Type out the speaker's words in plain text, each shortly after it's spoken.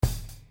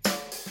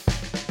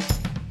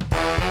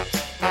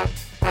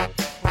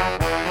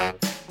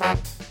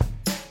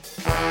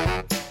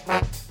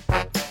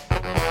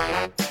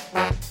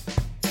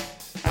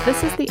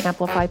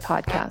Amplify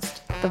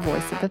podcast, the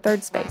voice of the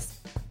third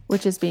space,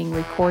 which is being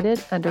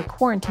recorded under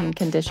quarantine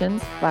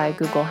conditions by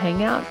Google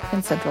Hangout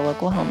in Central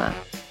Oklahoma.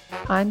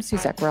 I'm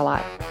Suzette and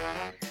Sara.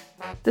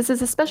 This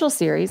is a special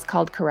series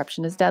called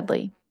Corruption is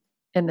Deadly.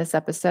 In this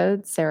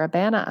episode, Sara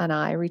Bana and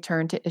I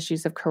return to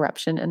issues of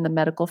corruption in the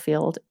medical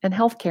field and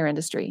healthcare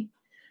industry.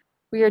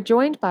 We are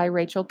joined by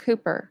Rachel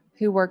Cooper,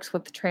 who works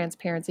with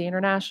Transparency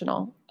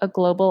International, a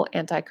global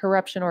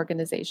anti-corruption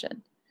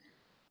organization.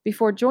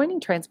 Before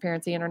joining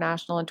Transparency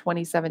International in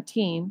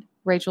 2017,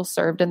 Rachel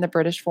served in the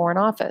British Foreign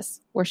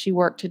Office, where she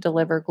worked to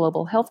deliver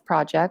global health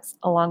projects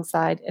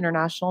alongside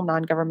international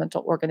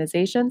non-governmental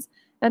organizations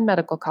and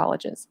medical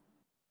colleges.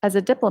 As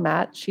a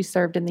diplomat, she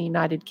served in the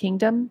United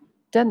Kingdom,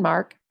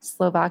 Denmark,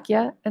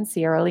 Slovakia, and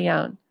Sierra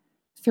Leone.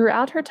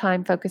 Throughout her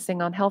time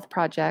focusing on health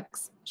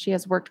projects, she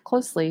has worked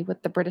closely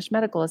with the British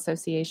Medical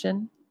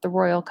Association, the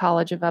Royal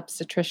College of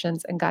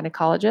Obstetricians and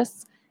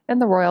Gynecologists,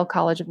 and the Royal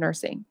College of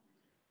Nursing.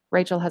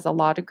 Rachel has a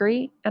law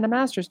degree and a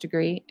master's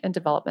degree in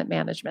development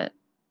management.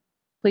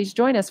 Please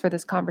join us for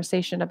this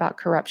conversation about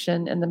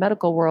corruption in the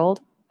medical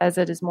world, as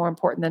it is more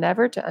important than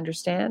ever to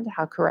understand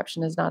how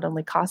corruption is not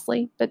only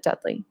costly, but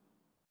deadly.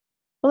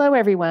 Hello,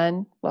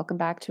 everyone. Welcome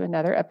back to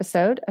another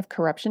episode of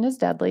Corruption is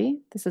Deadly.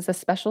 This is a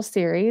special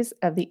series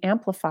of the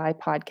Amplify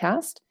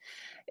podcast.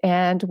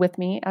 And with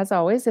me, as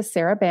always, is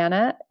Sara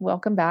Bana.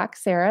 Welcome back,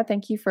 Sara.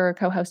 Thank you for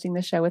co-hosting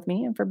the show with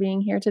me and for being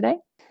here today.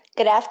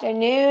 Good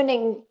afternoon,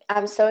 and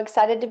I'm so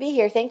excited to be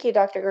here. Thank you,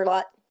 Dr.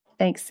 Gerlach.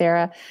 Thanks,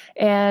 Sara.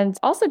 And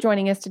also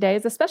joining us today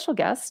is a special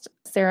guest.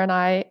 Sara and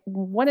I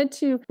wanted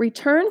to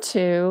return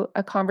to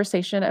a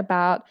conversation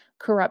about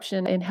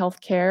corruption in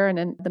healthcare and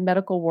in the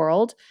medical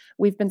world.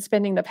 We've been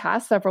spending the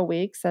past several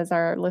weeks, as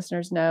our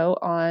listeners know,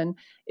 on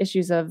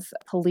issues of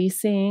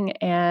policing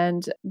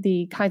and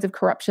the kinds of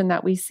corruption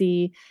that we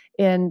see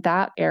in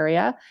that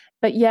area.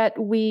 But yet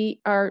we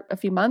are a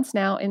few months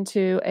now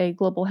into a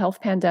global health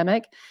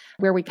pandemic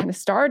where we kind of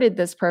started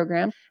this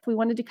program. We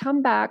wanted to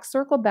come back,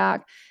 circle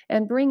back,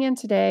 and bring in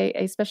today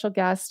a special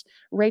guest,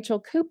 Rachel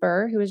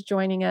Cooper, who is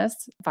joining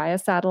us via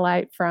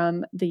satellite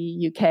from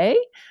the UK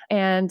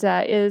and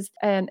is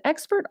an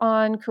expert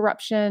on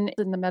corruption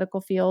in the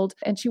medical field.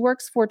 And she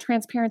works for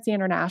Transparency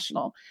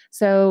International.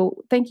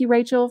 So thank you,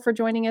 Rachel, for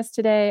joining us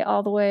today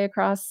all the way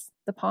across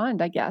the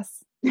pond, I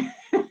guess.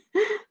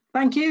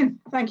 Thank you.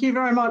 Thank you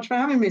very much for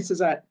having me,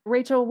 Suzette.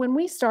 Rachel, when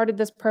we started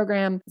this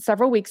program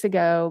several weeks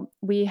ago,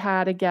 we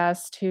had a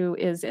guest who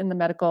is in the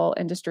medical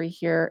industry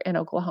here in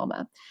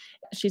Oklahoma.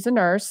 She's a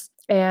nurse,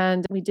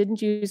 and we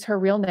didn't use her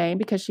real name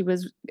because she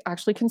was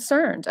actually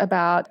concerned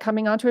about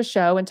coming onto a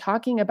show and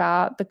talking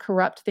about the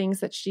corrupt things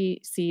that she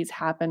sees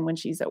happen when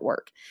she's at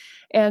work.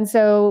 And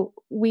so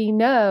we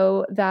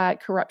know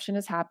that corruption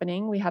is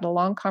happening. We had a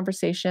long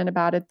conversation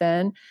about it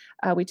then.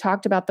 We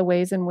talked about the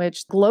ways in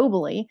which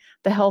globally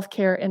the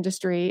healthcare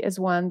industry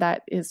is one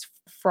that is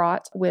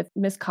fraught with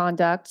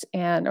misconduct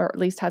or at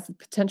least has the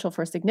potential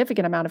for a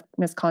significant amount of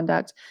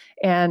misconduct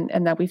and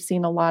that we've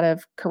seen a lot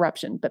of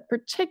corruption. But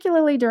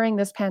particularly during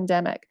this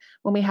pandemic,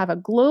 when we have a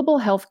global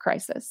health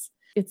crisis,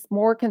 it's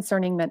more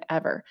concerning than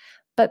ever.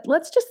 But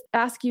let's just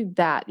ask you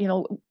that,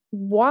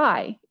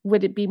 why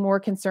would it be more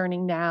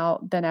concerning now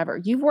than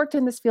ever? You've worked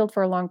in this field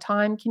for a long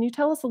time. Can you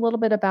tell us a little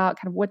bit about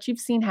kind of what you've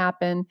seen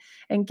happen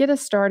and get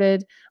us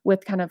started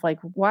with kind of like,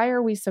 why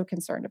are we so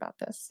concerned about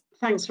this?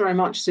 Thanks very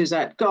much,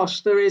 Suzette.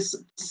 Gosh, there is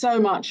so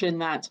much in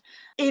that.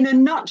 In a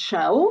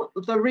nutshell,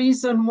 the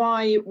reason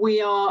why we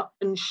are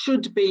and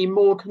should be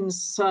more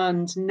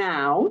concerned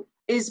now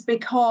is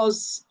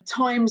because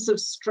times of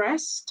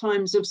stress,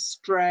 times of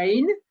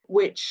strain,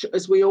 which,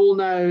 as we all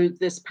know,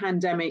 this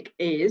pandemic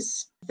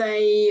is,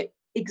 they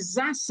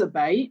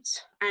exacerbate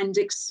and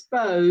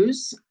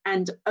expose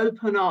and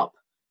open up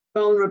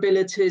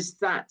vulnerabilities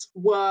that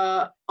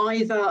were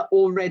either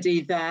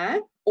already there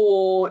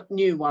or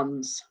new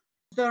ones.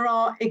 There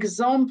are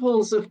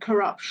examples of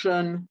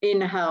corruption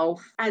in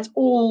health at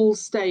all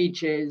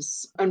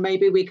stages, and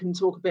maybe we can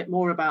talk a bit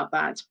more about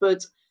that,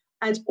 but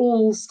at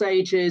all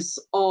stages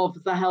of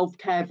the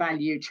healthcare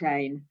value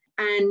chain.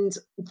 And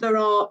there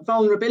are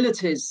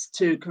vulnerabilities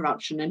to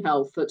corruption in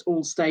health at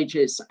all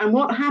stages. And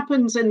what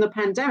happens in the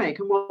pandemic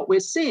and what we're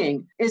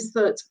seeing is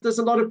that there's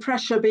a lot of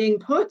pressure being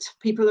put.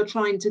 People are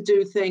trying to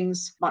do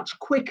things much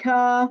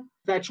quicker.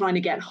 They're trying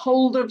to get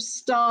hold of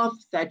stuff.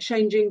 They're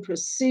changing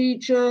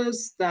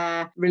procedures.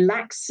 They're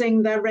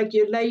relaxing their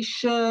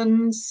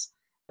regulations.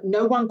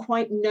 No one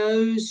quite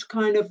knows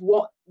kind of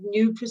what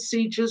new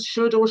procedures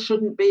should or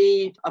shouldn't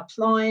be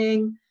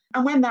applying.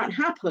 And when that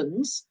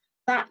happens,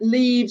 that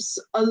leaves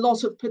a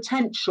lot of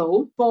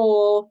potential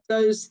for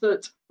those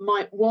that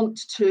might want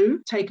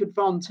to take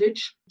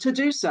advantage to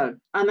do so.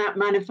 And that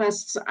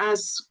manifests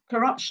as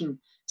corruption.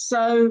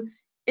 So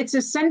it's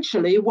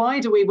essentially, why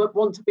do we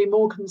want to be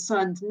more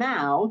concerned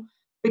now?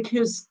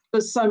 Because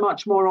there's so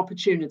much more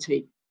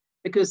opportunity,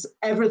 because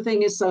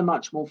everything is so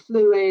much more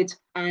fluid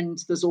and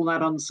there's all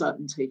that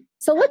uncertainty.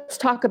 So let's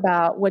talk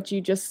about what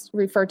you just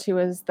referred to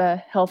as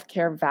the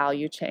healthcare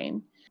value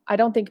chain. I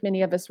don't think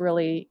many of us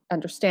really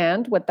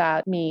understand what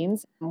that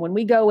means. When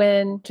we go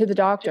in to the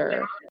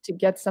doctor to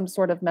get some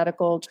sort of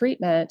medical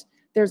treatment,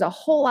 there's a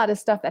whole lot of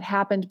stuff that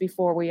happened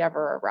before we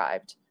ever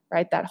arrived,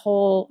 right? That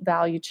whole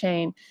value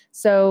chain.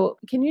 So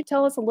can you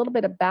tell us a little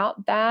bit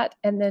about that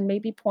and then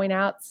maybe point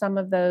out some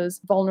of those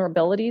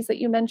vulnerabilities that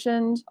you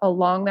mentioned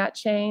along that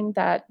chain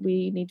that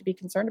we need to be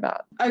concerned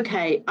about?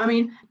 Okay. I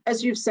mean,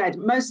 as you've said,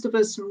 most of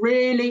us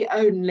really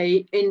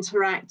only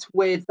interact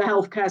with the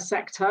healthcare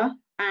sector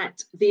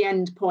at the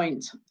end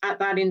point, at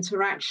that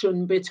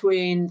interaction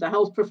between the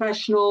health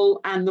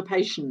professional and the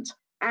patient.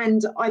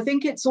 And I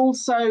think it's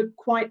also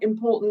quite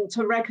important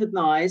to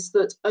recognise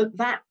that at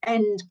that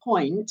end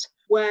point,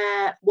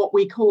 where what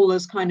we call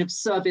as kind of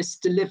service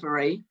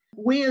delivery,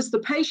 we as the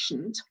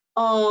patient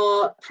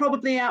are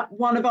probably at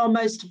one of our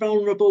most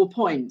vulnerable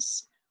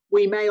points.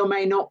 We may or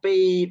may not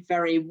be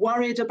very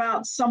worried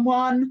about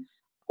someone,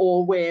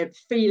 or we're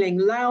feeling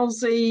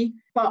lousy,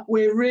 but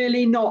we're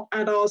really not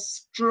at our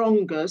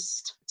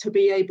strongest to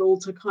be able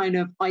to kind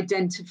of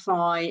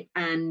identify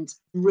and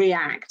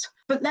react.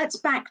 But let's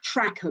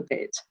backtrack a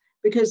bit,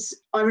 because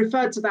I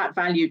referred to that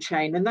value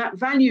chain, and that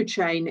value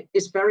chain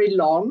is very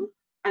long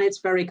and it's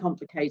very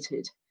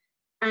complicated.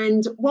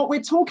 And what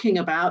we're talking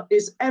about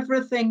is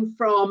everything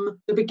from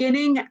the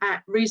beginning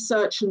at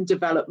research and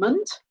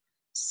development.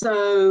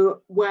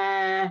 So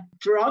where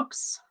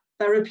drugs,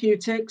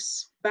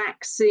 therapeutics,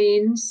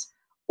 vaccines,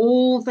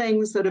 all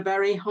things that are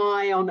very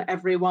high on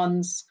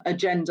everyone's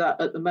agenda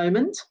at the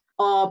moment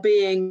are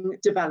being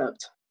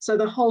developed. So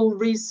the whole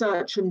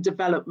research and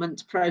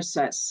development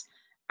process.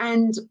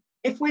 And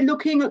if we're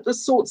looking at the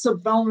sorts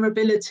of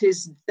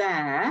vulnerabilities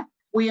there,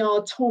 we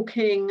are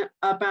talking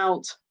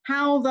about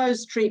how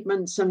those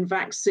treatments and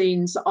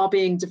vaccines are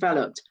being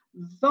developed.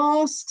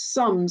 Vast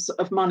sums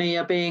of money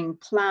are being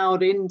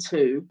ploughed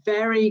into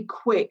very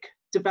quick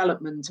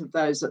development of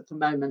those at the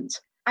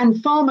moment. And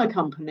pharma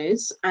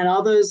companies and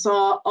others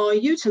are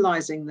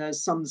utilising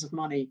those sums of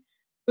money.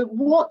 But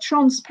what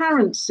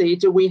transparency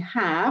do we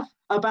have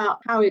about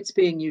how it's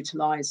being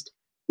utilised?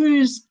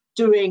 Who's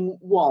doing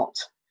what?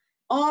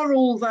 Are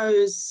all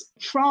those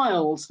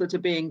trials that are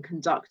being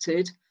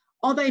conducted,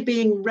 are they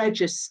being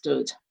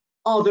registered?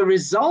 Are the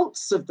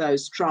results of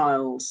those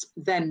trials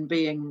then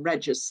being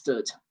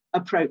registered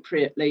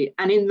appropriately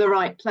and in the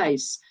right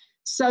place,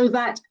 so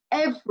that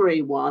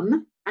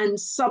everyone and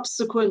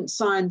subsequent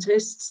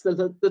scientists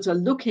that are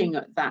looking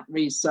at that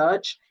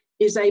research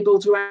is able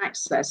to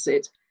access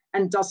it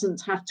and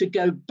doesn't have to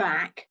go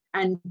back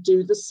and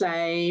do the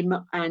same,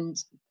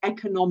 and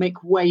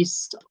economic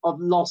waste of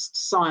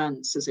lost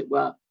science, as it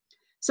were.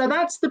 So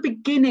that's the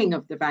beginning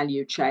of the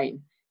value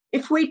chain.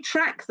 If we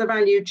track the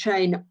value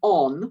chain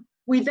on,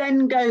 we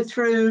then go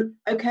through,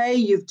 okay,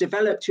 you've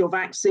developed your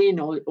vaccine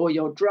or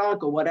your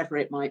drug or whatever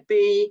it might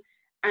be,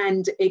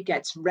 and it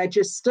gets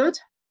registered.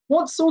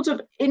 What sort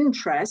of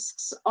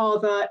interests are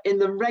there in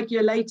the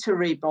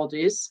regulatory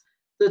bodies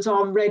that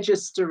are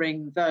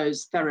registering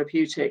those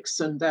therapeutics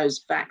and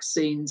those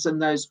vaccines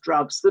and those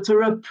drugs, that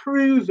are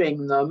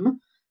approving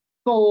them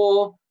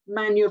for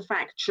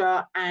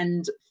manufacture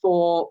and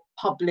for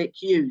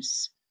public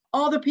use?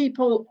 Are the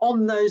people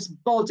on those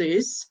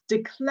bodies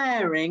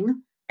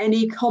declaring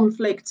any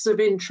conflicts of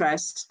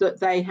interest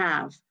that they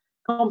have?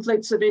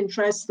 Conflicts of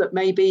interest that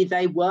maybe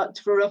they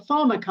worked for a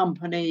pharma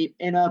company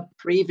in a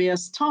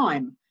previous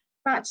time,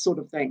 that sort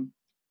of thing.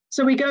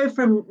 So we go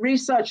from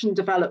research and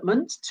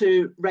development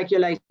to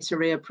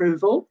regulatory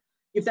approval.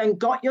 You've then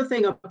got your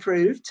thing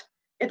approved.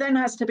 It then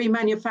has to be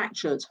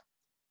manufactured.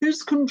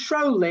 Who's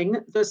controlling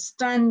the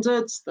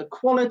standards, the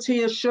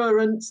quality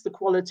assurance, the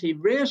quality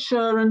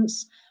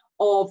reassurance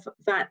of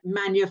that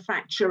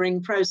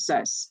manufacturing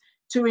process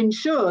to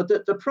ensure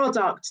that the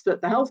product that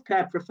the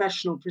healthcare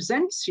professional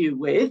presents you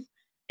with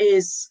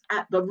is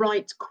at the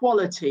right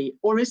quality,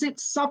 or is it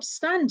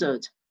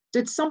substandard?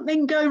 Did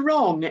something go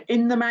wrong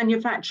in the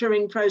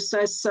manufacturing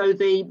process so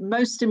the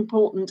most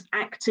important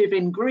active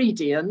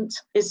ingredient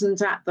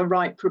isn't at the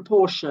right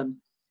proportion?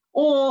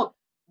 Or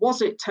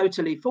was it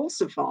totally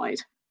falsified?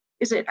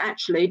 Is it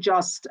actually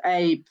just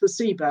a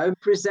placebo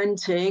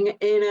presenting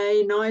in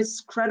a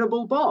nice,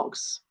 credible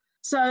box?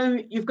 So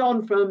you've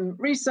gone from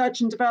research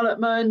and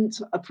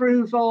development,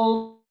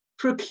 approval,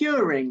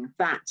 procuring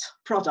that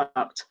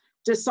product,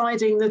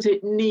 deciding that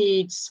it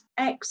needs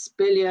X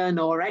billion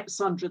or X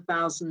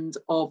 100,000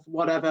 of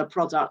whatever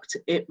product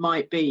it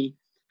might be.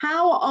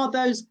 How are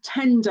those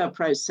tender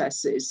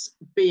processes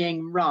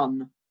being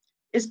run?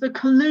 Is the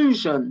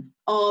collusion?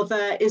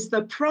 Is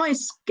the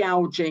price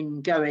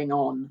gouging going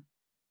on?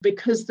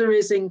 Because there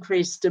is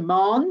increased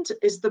demand,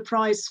 is the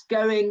price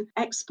going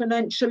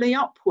exponentially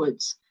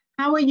upwards?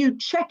 How are you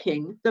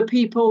checking the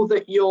people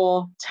that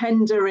you're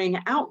tendering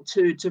out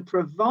to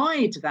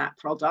provide that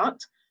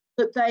product,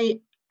 that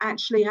they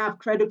actually have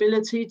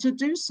credibility to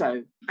do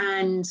so?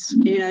 And,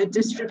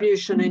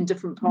 distribution in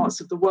different parts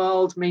of the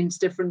world means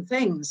different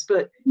things.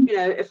 But,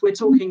 if we're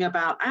talking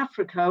about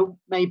Africa,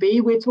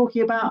 maybe we're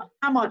talking about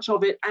how much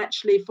of it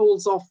actually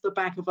falls off the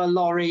back of a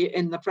lorry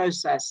in the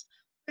process.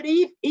 But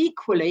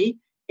equally,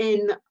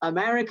 in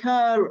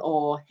America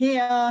or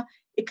here.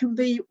 It can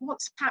be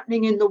what's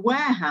happening in the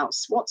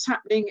warehouse, what's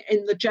happening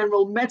in the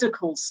general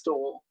medical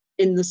store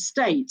in the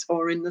state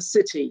or in the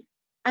city.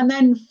 And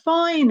then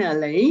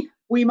finally,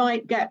 we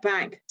might get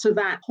back to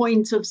that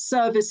point of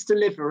service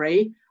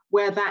delivery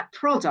where that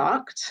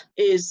product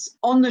is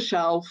on the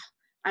shelf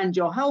and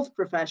your health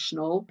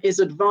professional is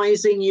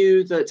advising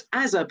you that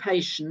as a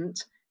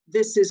patient,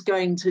 this is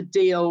going to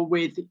deal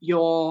with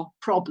your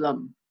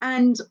problem.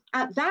 And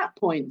at that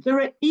point, there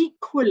are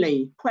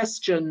equally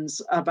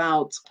questions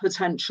about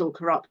potential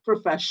corrupt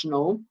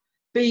professional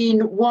being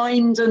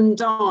wined and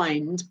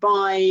dined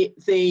by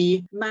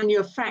the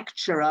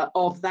manufacturer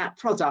of that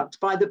product,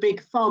 by the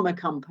big pharma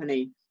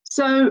company.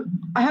 So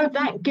I hope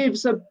that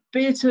gives a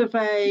bit of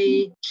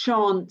a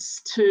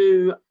chance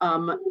to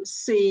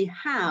see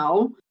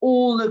how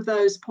all of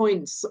those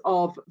points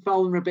of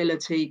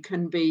vulnerability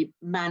can be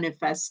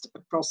manifest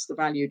across the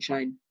value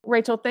chain.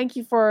 Rachel, thank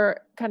you for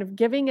kind of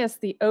giving us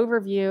the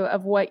overview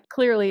of what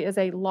clearly is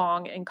a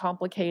long and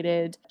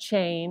complicated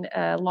chain,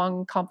 a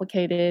long,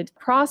 complicated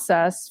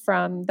process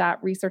from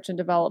that research and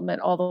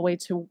development all the way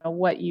to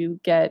what you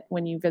get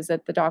when you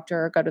visit the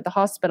doctor or go to the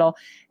hospital.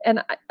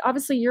 And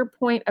obviously your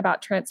point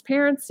about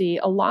transparency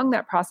along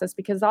that process,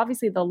 because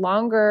obviously the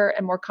longer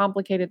and more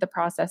complicated the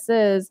process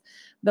is,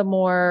 the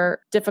more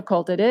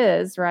difficult it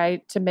is,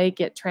 right, to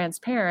make it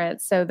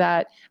transparent, so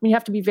that you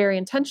have to be very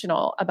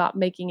intentional about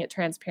making it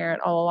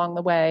transparent all along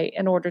the way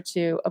in order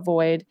to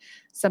avoid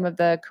some of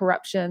the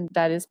corruption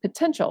that is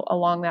potential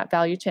along that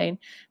value chain.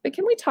 But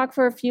can we talk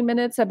for a few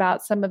minutes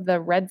about some of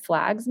the red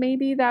flags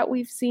maybe that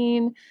we've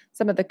seen,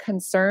 some of the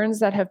concerns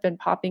that have been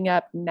popping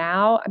up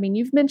now? I mean,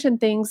 you've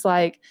mentioned things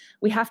like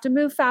we have to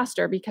move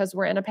faster because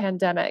we're in a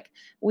pandemic.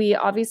 We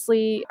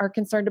obviously are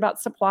concerned about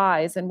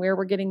supplies and where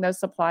we're getting those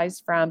supplies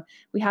from.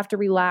 We have to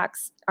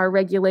relax our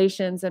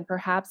regulations and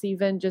perhaps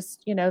even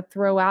just,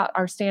 throw out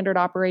our standard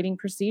operating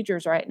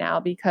procedures right now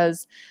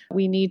because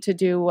we need to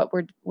do what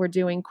we're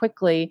doing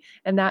quickly.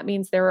 And that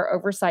means there are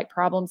oversight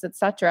problems, et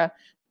cetera.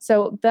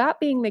 So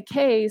that being the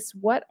case,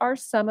 what are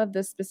some of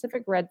the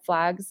specific red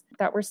flags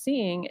that we're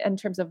seeing in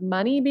terms of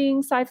money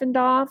being siphoned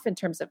off, in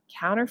terms of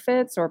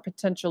counterfeits or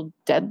potential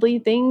deadly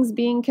things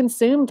being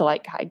consumed,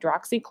 like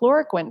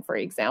hydroxychloroquine, for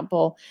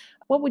example?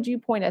 What would you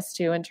point us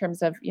to in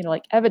terms of,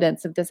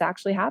 evidence of this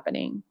actually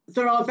happening?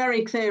 There are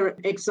very clear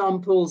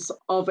examples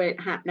of it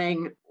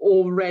happening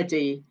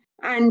already.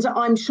 And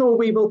I'm sure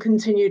we will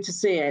continue to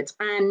see it.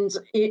 And,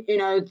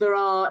 there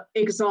are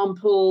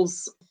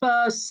examples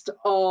first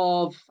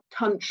of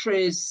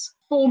countries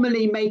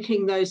formally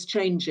making those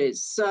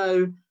changes.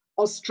 So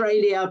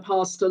Australia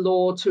passed a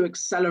law to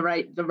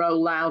accelerate the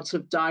rollout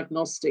of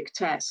diagnostic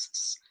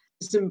tests.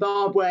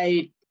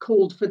 Zimbabwe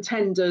called for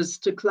tenders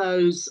to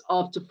close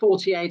after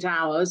 48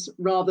 hours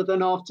rather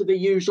than after the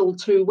usual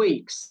 2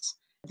 weeks.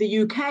 The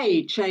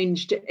UK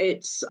changed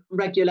its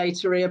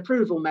regulatory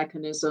approval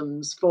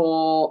mechanisms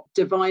for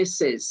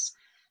devices.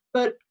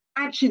 But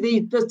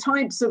actually, the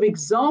types of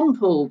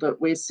example that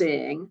we're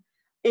seeing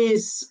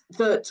is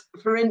that,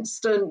 for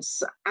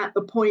instance, at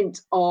the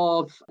point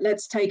of,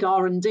 let's take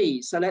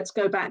R&D. So let's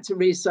go back to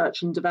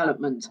research and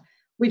development.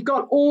 We've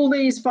got all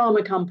these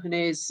pharma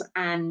companies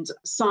and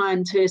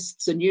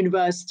scientists and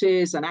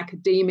universities and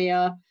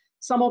academia,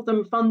 some of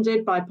them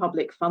funded by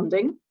public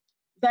funding.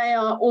 They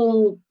are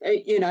all,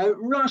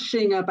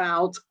 rushing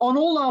about on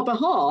all our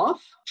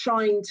behalf,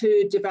 trying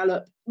to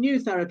develop new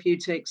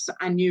therapeutics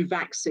and new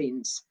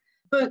vaccines.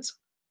 But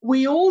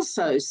we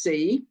also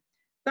see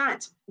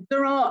that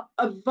there are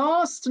a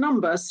vast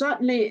number,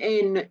 certainly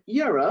in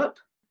Europe,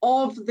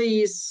 of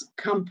these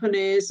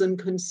companies and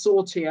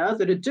consortia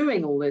that are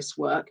doing all this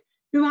work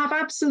who have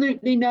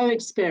absolutely no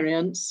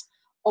experience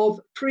of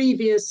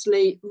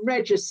previously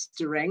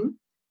registering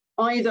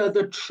either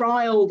the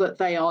trial that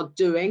they are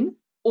doing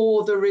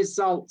or the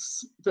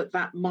results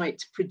that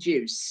might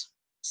produce.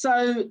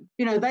 So,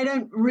 they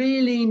don't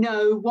really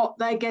know what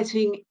they're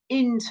getting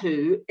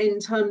into in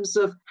terms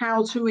of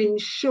how to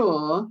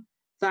ensure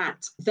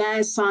that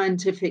their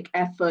scientific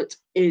effort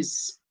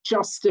is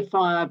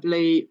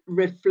justifiably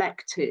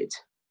reflected.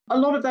 A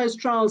lot of those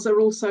trials are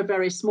also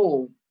very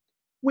small.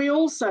 We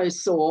also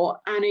saw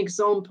an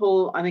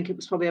example, I think it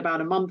was probably about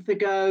a month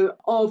ago,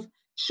 of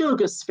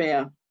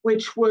SugarSphere,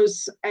 which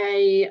was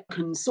a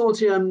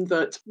consortium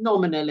that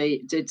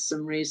nominally did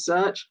some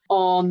research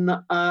on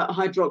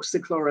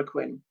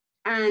hydroxychloroquine.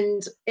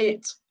 And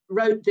it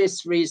wrote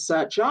this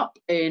research up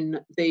in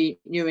the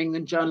New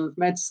England Journal of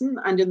Medicine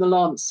and in the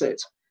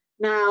Lancet.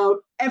 Now,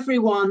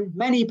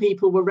 many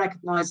people will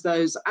recognize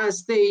those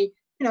as they're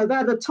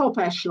the top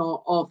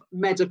echelon of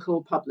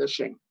medical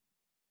publishing.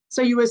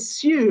 So you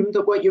assume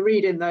that what you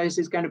read in those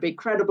is going to be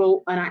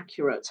credible and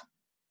accurate.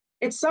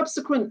 It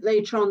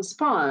subsequently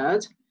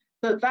transpired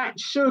that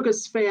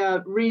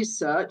SugarSphere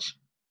research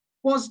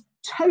was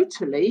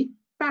totally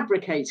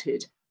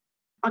fabricated.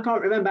 I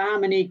can't remember how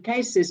many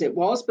cases it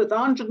was, but the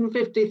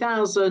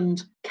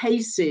 150,000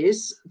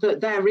 cases that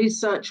their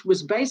research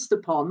was based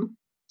upon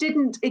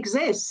didn't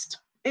exist.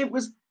 It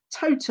was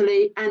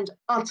totally and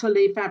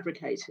utterly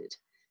fabricated.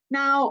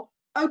 Now,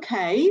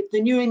 okay,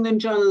 the New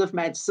England Journal of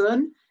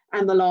Medicine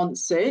and the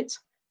Lancet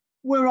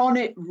were on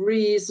it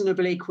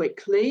reasonably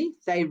quickly.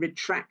 They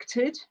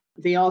retracted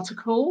the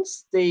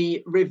articles.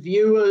 The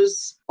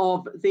reviewers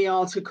of the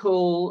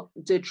article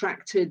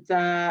detracted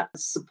their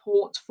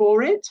support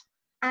for it.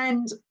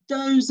 And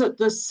those at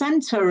the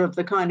center of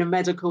the kind of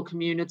medical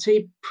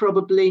community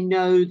probably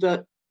know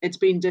that it's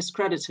been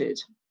discredited.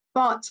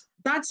 But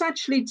that's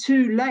actually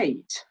too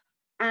late.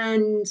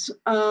 And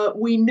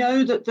we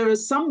know that there are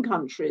some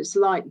countries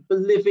like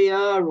Bolivia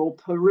or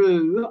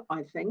Peru,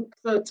 I think,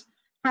 that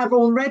have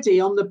already,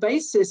 on the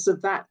basis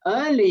of that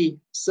early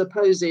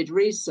supposed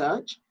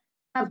research,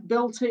 have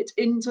built it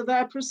into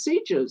their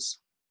procedures.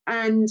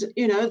 And,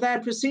 their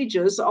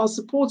procedures are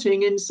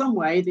supporting in some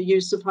way the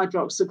use of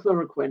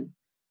hydroxychloroquine,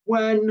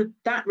 when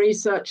that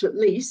research, at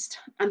least,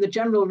 and the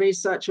general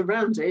research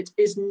around it,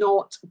 is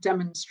not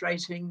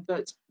demonstrating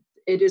that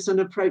it is an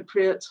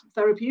appropriate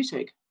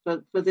therapeutic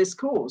for this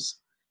cause.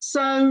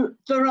 So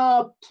there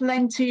are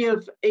plenty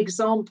of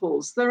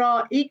examples. There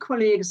are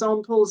equally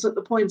examples at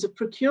the point of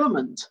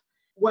procurement,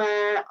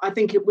 where I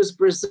think it was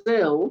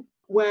Brazil,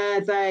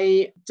 where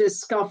they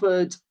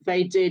discovered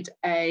they did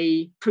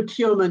a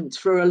procurement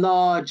for a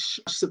large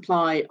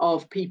supply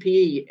of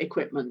PPE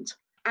equipment.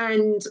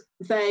 And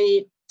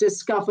they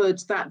discovered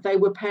that they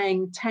were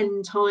paying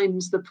 10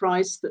 times the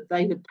price that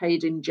they had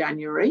paid in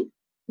January.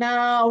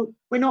 Now,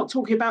 we're not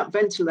talking about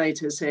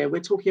ventilators here,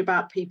 we're talking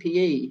about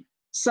PPE.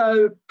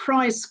 So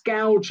price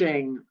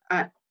gouging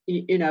at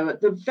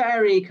the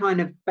very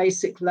kind of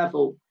basic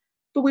level.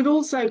 But we've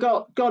also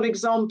got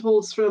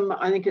examples from,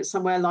 I think it's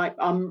somewhere like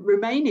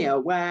Romania,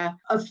 where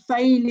a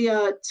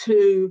failure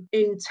to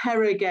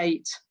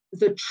interrogate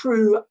the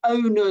true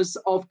owners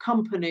of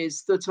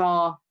companies that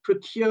are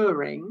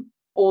procuring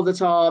or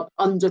that are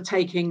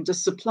undertaking the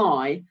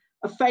supply,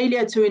 a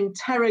failure to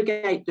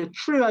interrogate the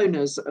true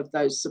owners of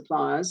those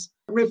suppliers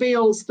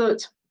reveals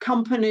that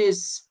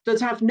companies that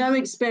have no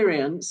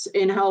experience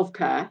in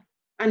healthcare,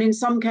 and in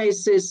some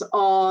cases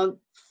are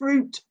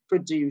fruit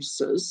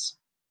producers,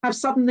 have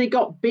suddenly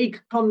got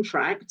big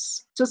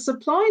contracts to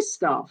supply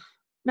stuff.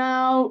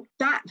 Now,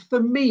 that for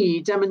me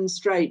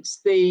demonstrates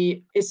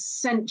the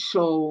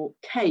essential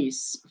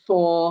case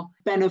for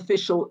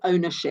beneficial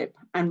ownership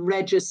and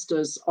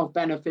registers of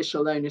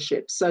beneficial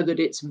ownership, so that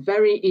it's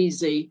very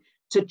easy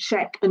to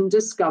check and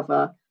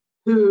discover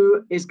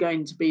who is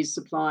going to be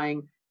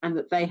supplying and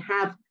that they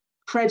have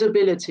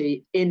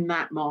credibility in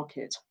that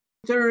market.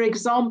 There are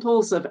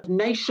examples of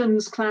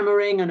nations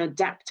clamoring and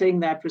adapting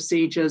their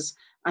procedures,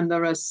 and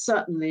there are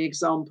certainly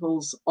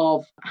examples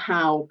of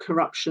how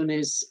corruption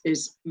is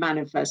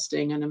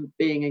manifesting and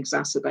being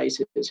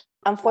exacerbated.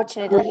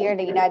 Unfortunately, here in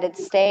the United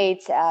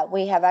States,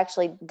 we have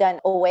actually done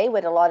away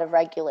with a lot of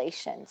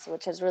regulations,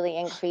 which has really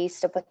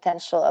increased the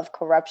potential of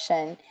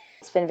corruption.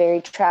 It's been very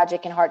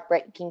tragic and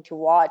heartbreaking to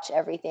watch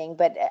everything.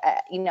 But,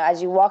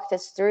 as you walked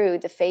us through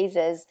the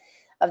phases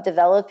of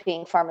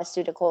developing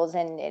pharmaceuticals,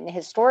 and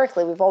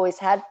historically, we've always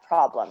had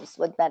problems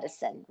with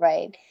medicine,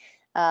 right?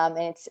 And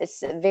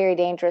it's a very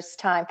dangerous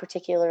time,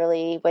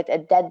 particularly with a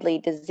deadly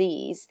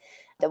disease,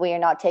 that we are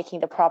not taking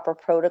the proper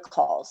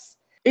protocols.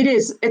 It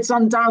is. It's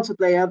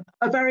undoubtedly a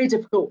very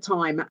difficult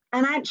time.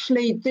 And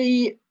actually,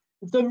 the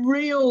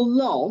real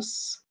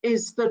loss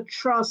is the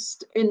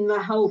trust in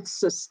the health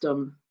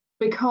system.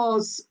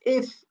 Because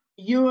if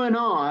you and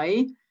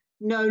I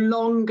no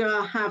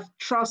longer have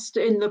trust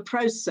in the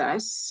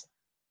process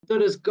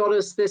that has got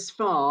us this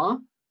far,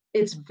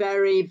 it's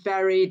very,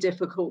 very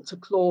difficult to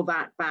claw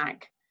that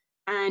back.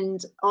 And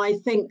I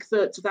think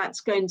that that's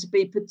going to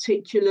be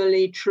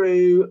particularly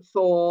true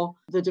for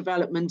the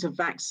development of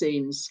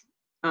vaccines,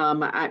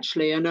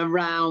 actually, and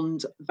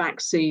around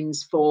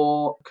vaccines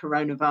for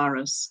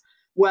coronavirus,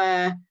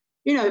 where,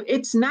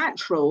 it's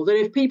natural that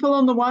if people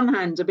on the one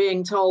hand are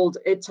being told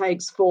it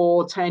takes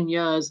 4-10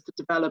 years to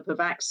develop a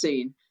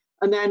vaccine,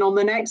 and then on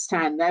the next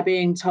hand, they're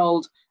being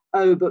told,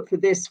 oh, but for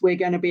this, we're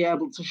going to be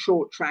able to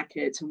short track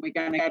it and we're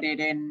going to get it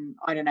in,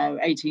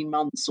 18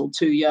 months or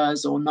 2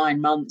 years or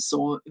 9 months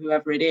or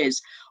whoever it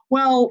is.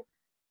 Well,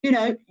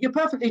 you're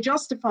perfectly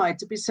justified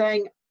to be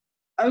saying,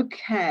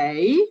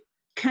 okay,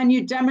 can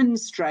you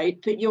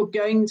demonstrate that you're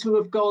going to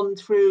have gone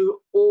through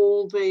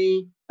all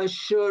the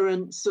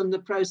assurance and the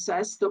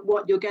process that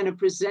what you're going to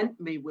present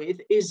me with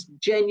is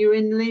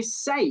genuinely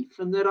safe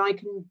and that I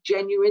can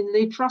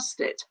genuinely trust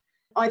it?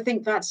 I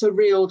think that's a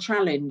real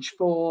challenge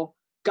for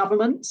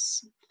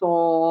governments,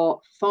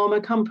 for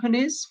pharma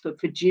companies, for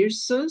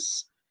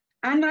producers,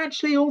 and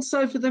actually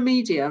also for the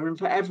media and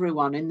for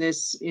everyone in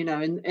this,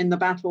 in the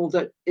battle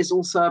that is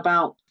also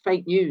about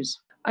fake news.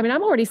 I mean,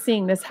 I'm already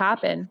seeing this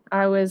happen.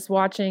 I was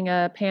watching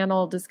a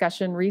panel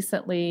discussion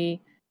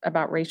recently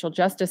about racial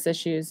justice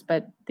issues,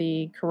 but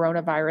the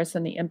coronavirus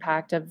and the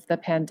impact of the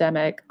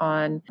pandemic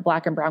on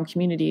Black and Brown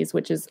communities,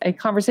 which is a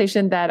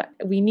conversation that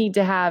we need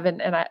to have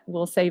and I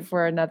will save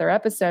for another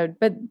episode.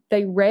 But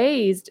they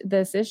raised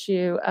this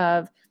issue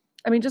of,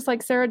 just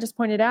like Sarah just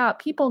pointed out,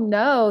 people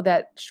know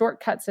that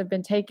shortcuts have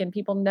been taken.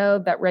 People know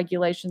that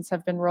regulations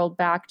have been rolled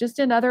back just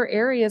in other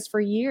areas for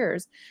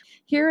years.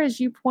 Here, as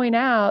you point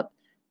out,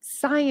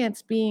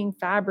 science being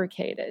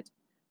fabricated,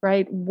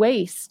 right?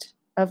 Waste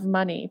of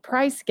money,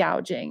 price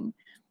gouging,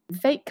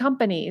 fake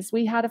companies.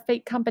 We had a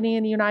fake company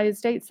in the United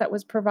States that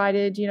was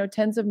provided,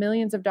 tens of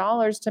millions of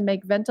dollars to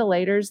make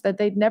ventilators that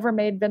they'd never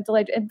made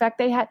ventilators. In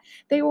fact,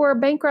 they were a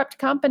bankrupt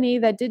company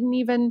that didn't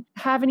even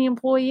have any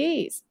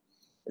employees.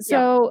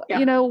 So,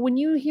 when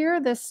you hear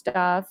this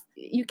stuff,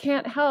 you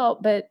can't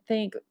help but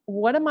think,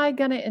 what am I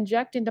going to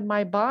inject into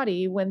my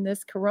body when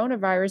this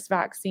coronavirus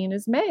vaccine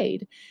is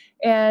made?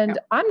 And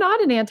I'm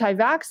not an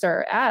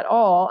anti-vaxxer at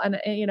all.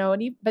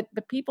 But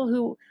the people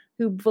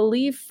who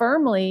believe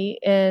firmly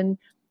in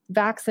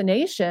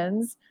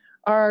vaccinations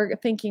are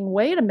thinking,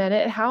 wait a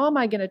minute, how am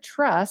I going to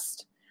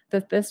trust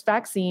that this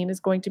vaccine is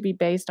going to be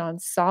based on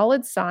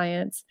solid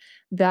science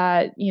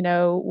that,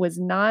 was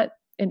not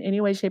in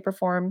any way, shape, or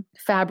form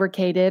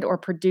fabricated or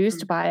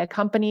produced by a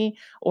company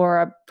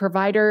or a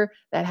provider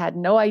that had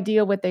no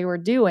idea what they were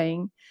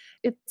doing?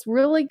 It's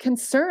really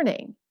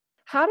concerning.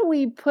 How do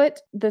we put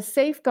the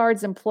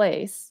safeguards in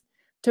place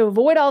to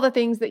avoid all the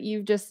things that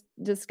you've just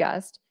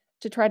discussed,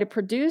 to try to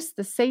produce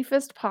the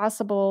safest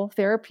possible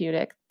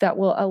therapeutic that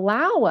will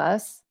allow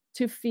us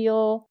to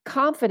feel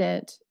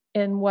confident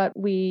in what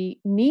we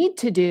need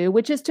to do,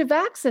 which is to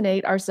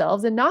vaccinate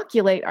ourselves,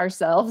 inoculate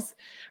ourselves,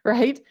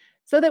 right?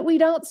 So that we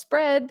don't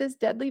spread this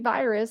deadly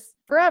virus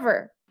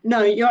forever.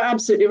 No, you're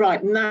absolutely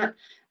right.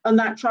 And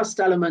that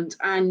trust element.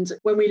 And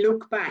when we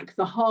look back,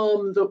 the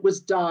harm that was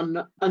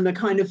done and the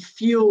kind of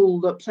fuel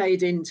that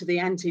played into the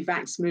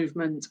anti-vax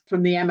movement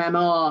from the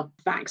MMR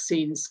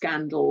vaccine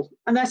scandal,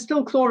 and they're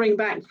still clawing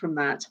back from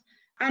that.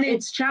 And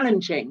it's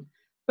challenging.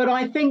 But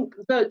I think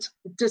that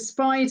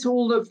despite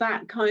all of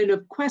that kind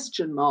of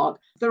question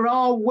mark, there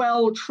are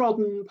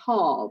well-trodden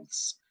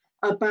paths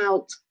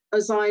about,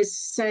 as I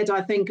said,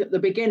 I think at the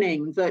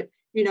beginning, that,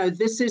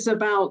 this is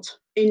about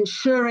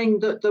ensuring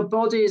that the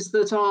bodies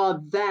that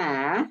are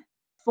there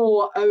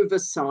for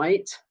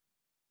oversight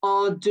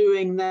are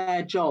doing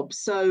their job.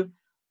 So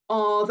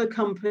are the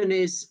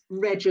companies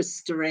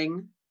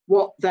registering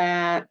what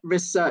they're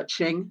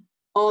researching?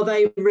 Are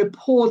they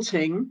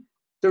reporting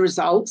the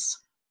results?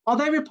 Are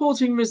they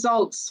reporting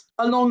results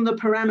along the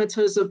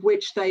parameters of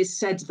which they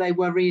said they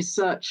were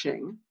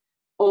researching?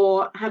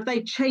 Or have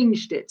they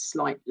changed it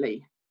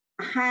slightly?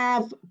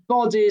 Have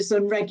bodies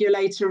and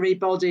regulatory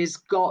bodies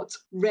got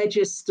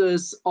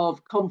registers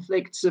of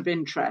conflicts of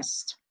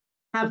interest?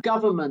 Have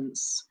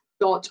governments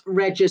got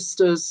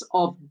registers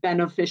of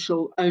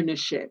beneficial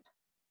ownership?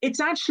 It's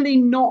actually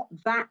not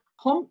that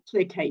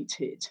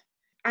complicated.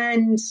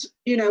 And,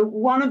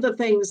 one of the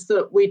things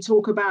that we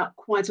talk about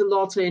quite a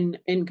lot in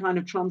kind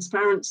of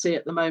transparency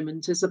at the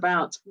moment is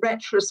about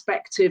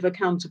retrospective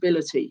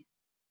accountability,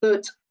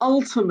 that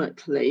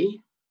ultimately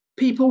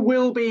people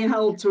will be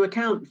held to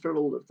account for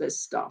all of this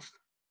stuff.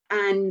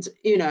 And,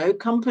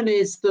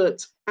 companies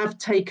that have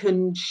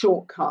taken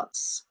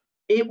shortcuts,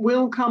 it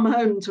will come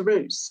home to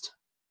roost.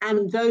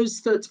 And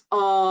those that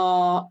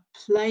are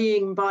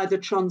playing by the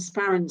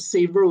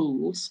transparency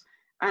rules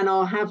and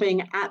are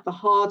having at the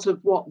heart of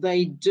what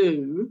they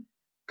do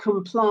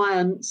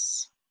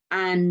compliance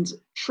and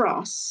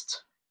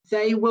trust,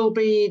 they will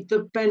be the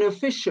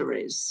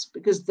beneficiaries,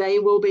 because they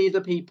will be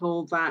the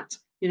people that,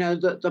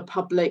 that the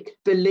public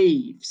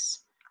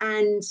believes.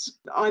 And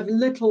I've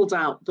little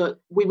doubt that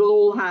we will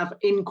all have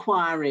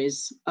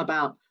inquiries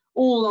about,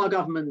 all our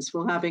governments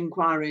will have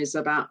inquiries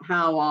about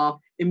how our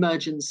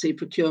emergency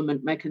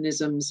procurement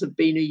mechanisms have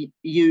been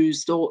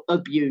used or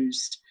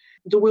abused.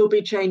 There will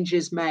be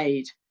changes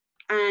made.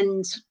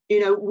 And,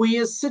 we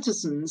as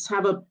citizens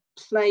have a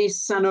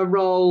place and a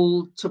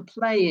role to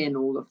play in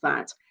all of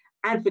that,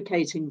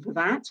 advocating for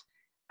that,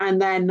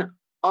 and then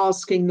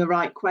asking the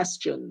right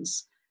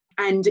questions,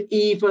 and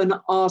even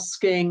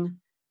asking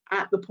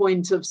at the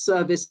point of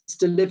service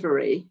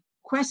delivery,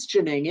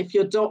 questioning if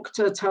your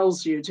doctor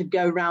tells you to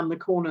go round the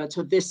corner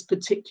to this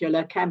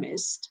particular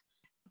chemist,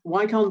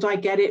 why can't I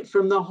get it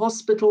from the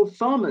hospital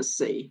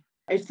pharmacy?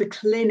 If the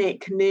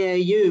clinic near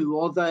you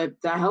or the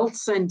health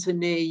centre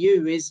near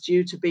you is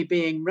due to be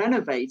being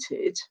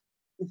renovated,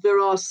 there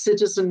are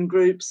citizen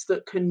groups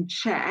that can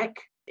check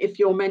if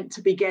you're meant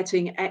to be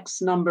getting X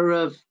number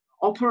of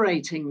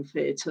operating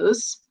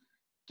theatres,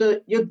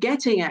 that you're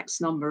getting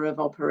X number of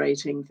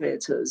operating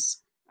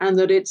theatres, and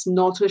that it's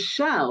not a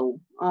shell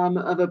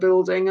of a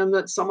building, and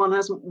that someone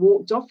hasn't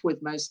walked off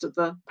with most of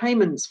the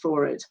payments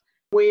for it.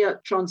 We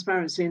at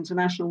Transparency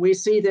International, we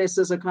see this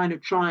as a kind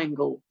of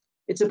triangle.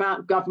 It's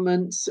about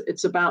governments,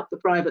 it's about the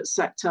private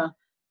sector,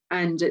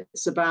 and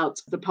it's about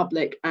the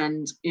public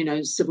and,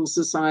 civil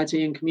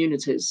society and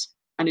communities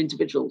and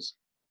individuals.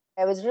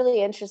 I was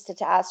really interested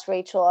to ask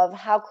Rachel of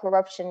how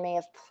corruption may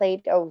have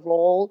played a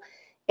role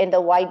in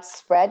the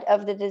widespread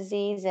of the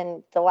disease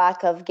and the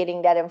lack of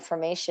getting that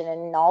information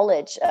and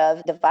knowledge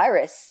of the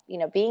virus,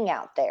 being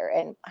out there,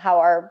 and how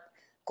our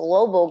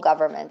global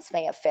governments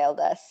may have failed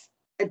us.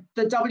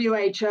 The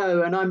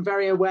WHO, and I'm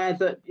very aware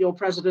that your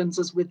president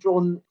has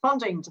withdrawn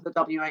funding to the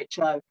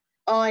WHO.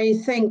 I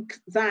think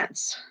that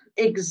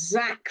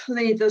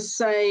exactly the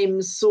same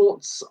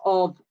sorts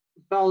of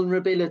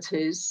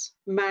vulnerabilities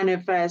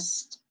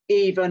manifest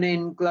even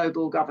in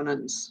global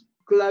governance.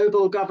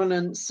 Global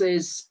governance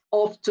is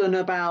often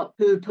about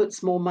who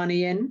puts more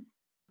money in,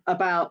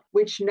 about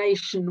which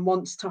nation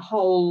wants to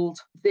hold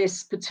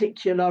this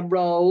particular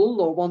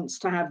role or wants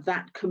to have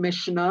that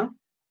commissioner.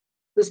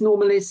 There's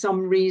normally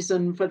some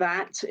reason for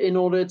that in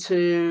order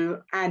to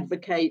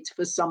advocate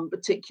for some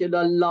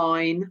particular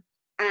line.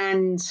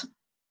 And,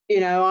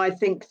 I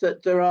think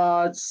that there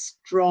are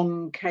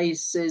strong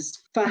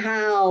cases for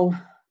how,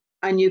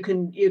 and you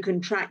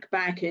can track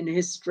back in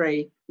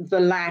history, the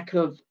lack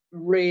of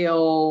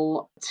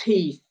real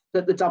teeth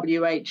that the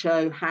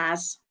WHO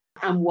has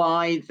and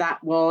why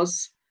that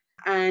was.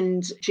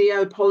 And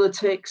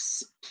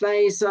geopolitics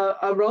plays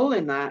a role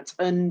in that.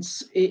 And,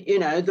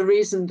 the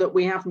reason that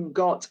we haven't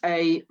got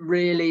a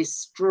really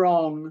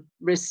strong,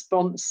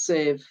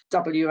 responsive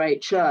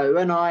WHO,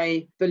 and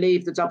I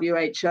believe the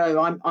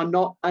WHO, I'm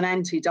not an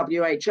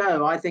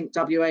anti-WHO. I think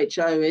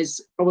WHO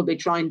is probably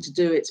trying to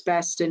do its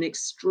best in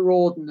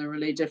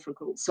extraordinarily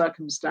difficult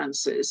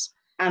circumstances.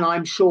 And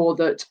I'm sure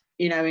that,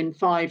 in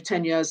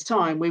 5-10 years'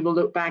 time, we will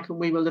look back and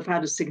we will have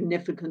had a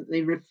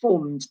significantly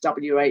reformed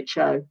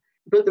WHO.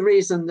 But the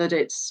reason that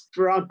it's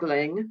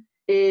struggling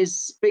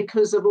is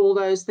because of all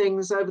those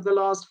things over the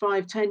last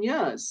 5-10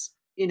 years.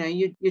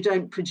 You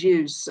don't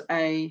produce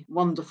a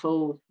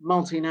wonderful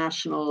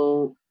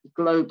multinational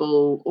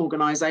global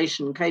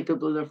organization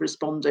capable of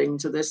responding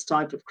to this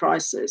type of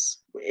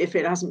crisis if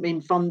it hasn't been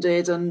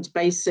funded and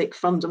basic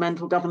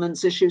fundamental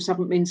governance issues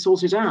haven't been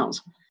sorted out.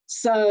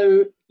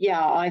 So,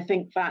 I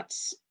think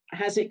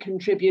has it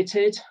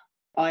contributed?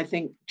 I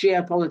think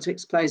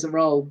geopolitics plays a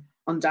role,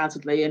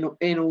 undoubtedly,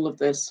 in all of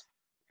this.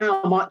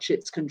 How much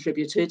it's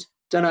contributed,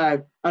 don't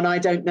know. And I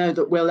don't know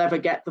that we'll ever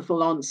get the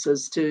full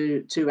answers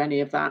to any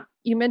of that.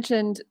 You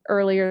mentioned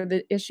earlier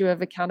the issue of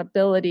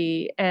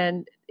accountability,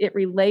 and it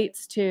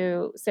relates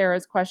to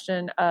Sarah's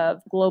question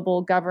of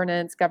global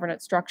governance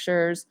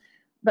structures,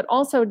 but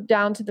also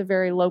down to the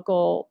very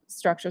local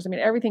structures. I mean,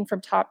 everything from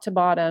top to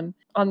bottom.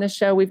 On this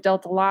show, we've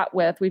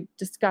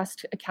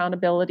discussed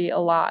accountability a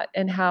lot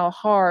and how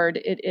hard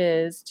it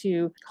is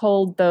to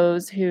hold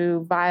those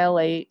who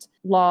violate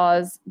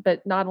laws,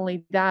 but not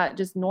only that,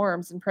 just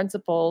norms and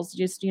principles,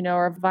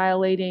 are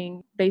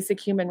violating basic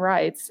human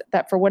rights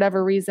that for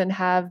whatever reason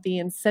have the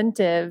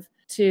incentive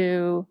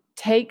to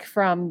take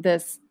from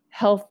this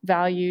health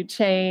value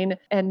chain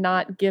and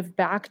not give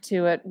back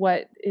to it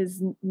what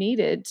is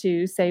needed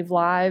to save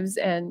lives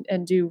and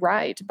do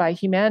right by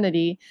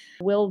humanity.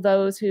 Will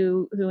those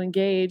who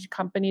engage,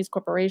 companies,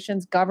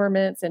 corporations,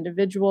 governments,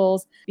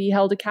 individuals, be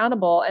held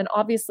accountable? And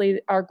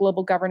obviously our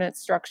global governance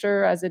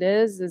structure as it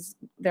is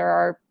there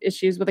are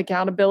issues with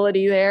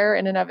accountability there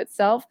in and of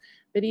itself.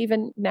 But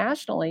even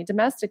nationally,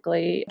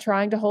 domestically,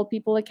 trying to hold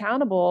people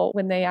accountable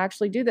when they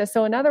actually do this.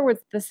 So in other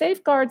words, the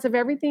safeguards of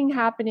everything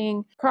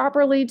happening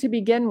properly to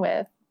begin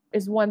with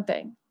is one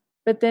thing,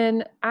 but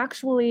then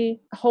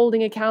actually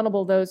holding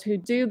accountable those who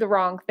do the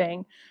wrong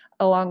thing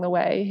along the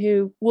way,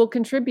 who will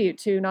contribute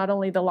to not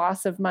only the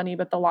loss of money,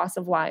 but the loss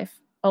of life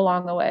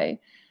along the way.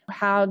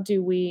 How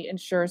do we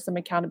ensure some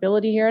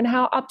accountability here? And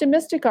how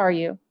optimistic are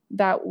you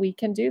that we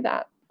can do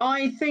that?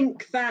 I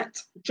think that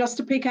just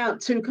to pick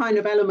out two kind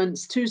of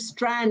elements, two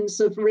strands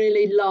of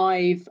really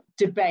live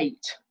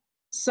debate.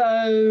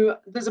 So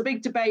there's a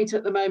big debate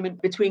at the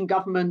moment between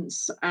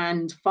governments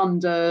and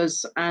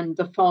funders and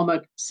the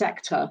pharma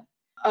sector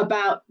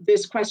about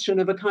this question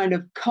of a kind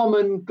of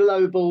common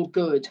global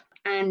good,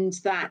 and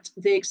that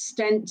the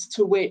extent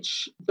to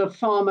which the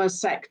pharma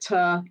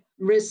sector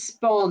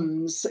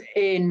responds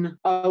in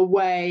a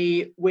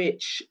way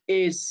which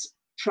is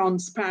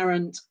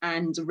transparent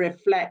and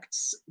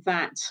reflects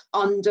that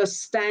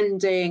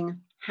understanding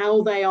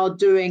how they are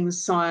doing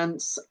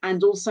science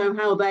and also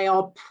how they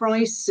are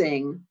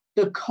pricing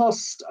the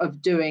cost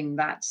of doing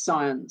that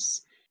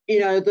science.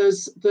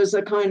 There's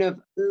a kind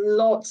of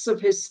lots of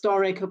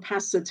historic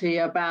opacity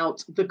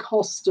about the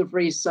cost of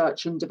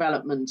research and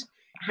development.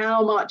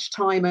 How much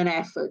time and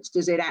effort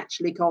does it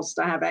actually cost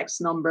to have X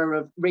number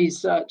of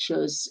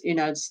researchers,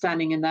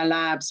 standing in their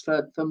labs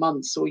for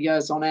months or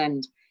years on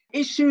end?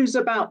 Issues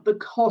about the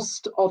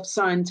cost of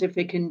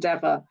scientific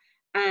endeavor,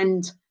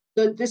 and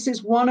that this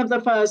is one of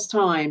the first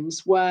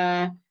times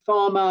where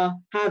pharma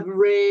have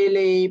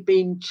really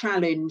been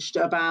challenged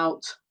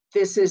about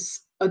this is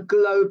a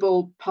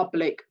global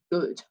public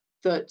good.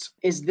 That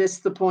is this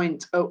the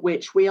point at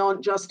which we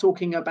aren't just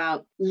talking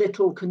about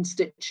little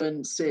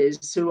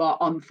constituencies who are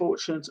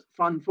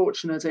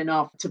unfortunate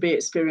enough to be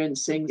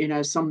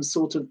experiencing, some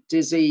sort of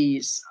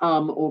disease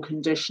or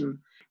condition.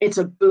 It's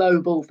a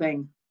global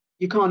thing.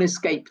 You can't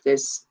escape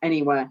this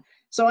anywhere.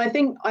 So I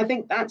think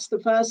that's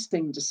the first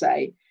thing to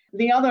say.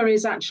 The other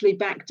is actually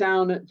back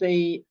down at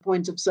the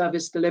point of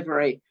service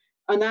delivery.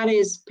 And that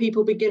is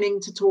people beginning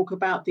to talk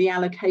about the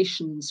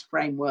allocations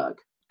framework.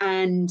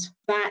 And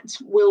that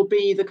will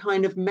be the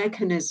kind of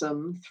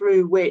mechanism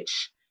through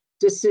which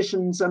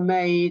decisions are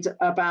made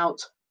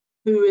about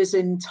who is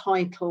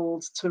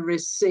entitled to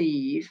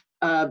receive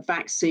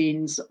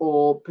vaccines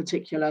or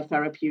particular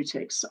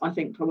therapeutics. I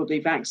think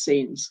probably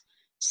vaccines.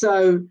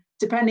 So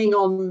depending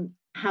on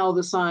how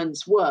the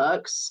science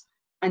works,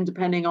 and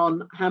depending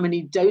on how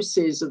many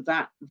doses of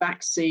that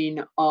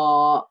vaccine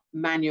are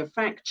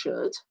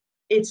manufactured,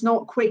 it's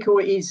not quick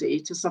or easy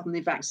to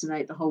suddenly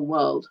vaccinate the whole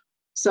world.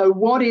 So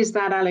what is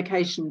that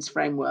allocations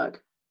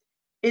framework?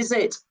 Is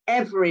it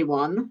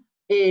everyone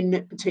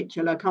in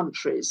particular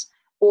countries,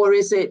 or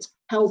is it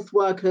health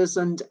workers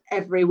and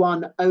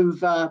everyone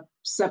over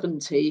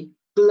 70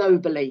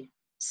 globally?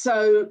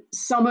 So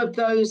some of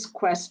those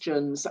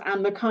questions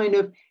and the kind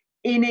of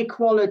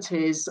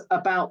inequalities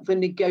about the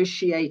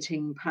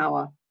negotiating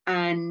power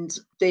and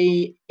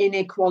the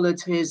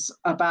inequalities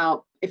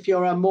about if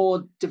you're a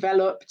more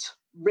developed,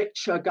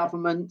 richer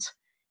government,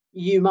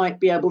 you might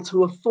be able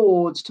to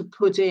afford to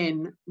put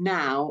in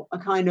now a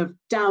kind of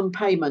down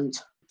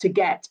payment to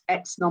get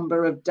X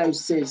number of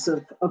doses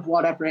of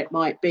whatever it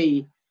might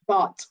be.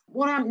 But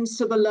what happens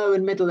to the low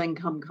and middle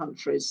income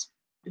countries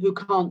who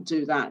can't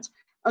do that?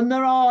 And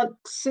there are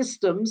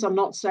systems, I'm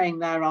not saying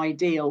they're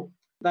ideal,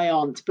 they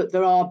aren't, but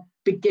there are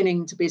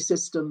beginning to be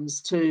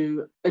systems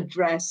to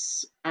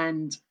address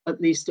and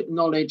at least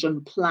acknowledge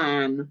and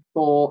plan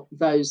for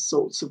those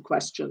sorts of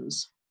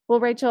questions. Well,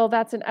 Rachel,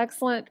 that's an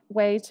excellent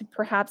way to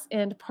perhaps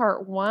end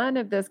part one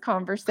of this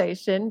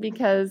conversation,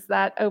 because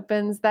that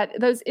opens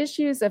those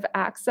issues of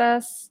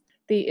access,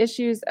 the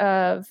issues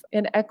of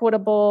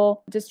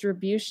inequitable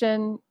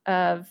distribution,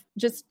 of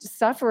just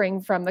suffering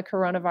from the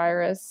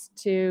coronavirus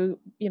to,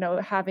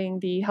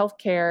 having the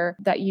healthcare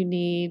that you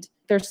need.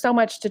 There's so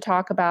much to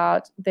talk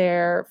about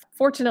there.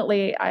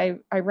 Fortunately, I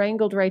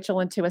wrangled Rachel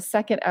into a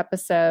second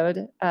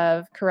episode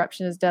of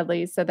Corruption is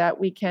Deadly so that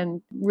we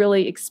can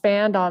really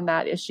expand on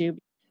that issue.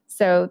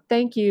 So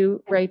thank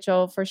you,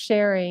 Rachel, for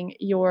sharing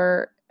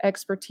your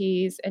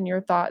expertise and your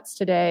thoughts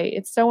today.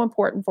 It's so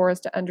important for us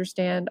to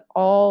understand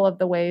all of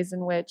the ways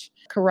in which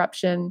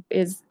corruption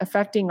is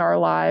affecting our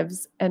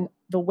lives and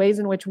the ways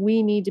in which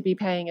we need to be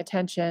paying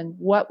attention,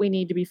 what we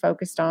need to be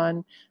focused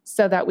on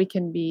so that we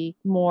can be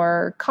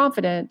more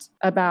confident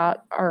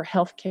about our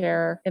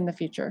healthcare in the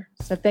future.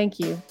 So thank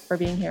you for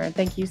being here. And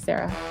thank you,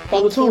 Sara.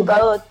 Thank you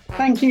both.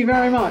 Thank you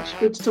very much.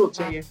 Good to talk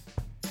to you.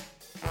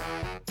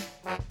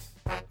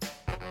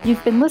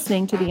 You've been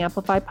listening to the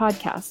Amplify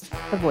podcast,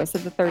 the voice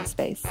of the third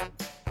space.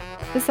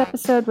 This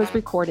episode was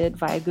recorded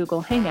via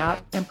Google Hangout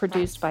and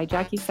produced by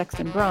Jackie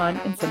Sexton Braun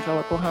in Central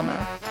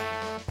Oklahoma.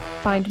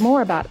 Find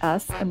more about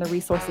us and the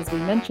resources we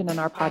mention in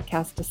our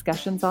podcast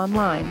discussions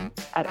online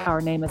at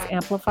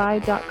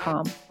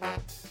ournameisamplify.com.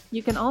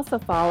 You can also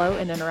follow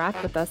and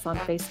interact with us on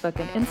Facebook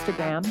and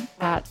Instagram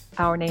at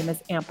Our Name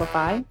is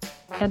Amplify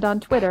and on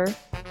Twitter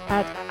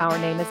at Our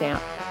Name is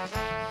Amp.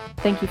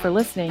 Thank you for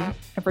listening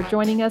and for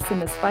joining us in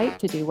this fight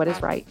to do what is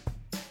right.